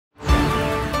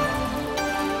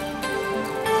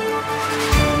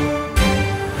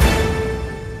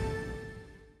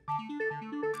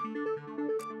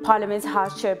Parliament's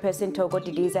House Chairperson Thoko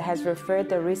Didiza has referred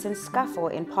the recent scuffle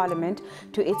in Parliament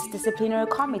to its disciplinary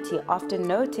committee after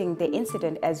noting the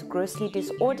incident as grossly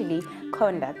disorderly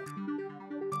conduct.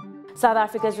 South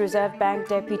Africa's Reserve Bank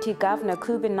Deputy Governor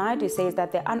Kuben Naidoo says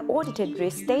that the unaudited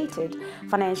restated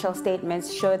financial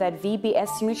statements show that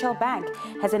VBS Mutual Bank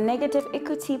has a negative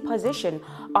equity position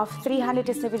of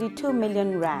 372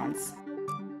 million rands.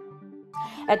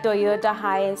 A Toyota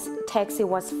Hiace taxi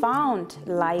was found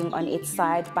lying on its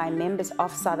side by members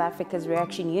of South Africa's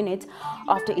reaction unit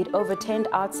after it overturned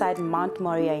outside Mount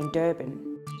Moriah in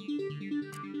Durban.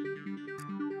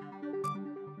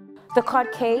 The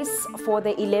court case for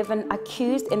the 11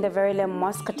 accused in the Verulam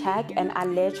mosque attack and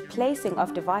alleged placing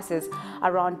of devices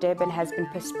around Durban has been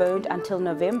postponed until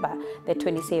November the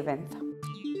 27th.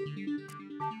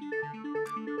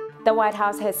 The White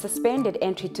House has suspended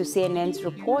entry to CNN's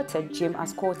reporter Jim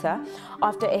Ascota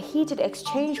after a heated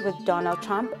exchange with Donald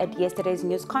Trump at yesterday's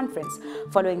news conference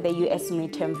following the U.S.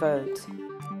 midterm vote.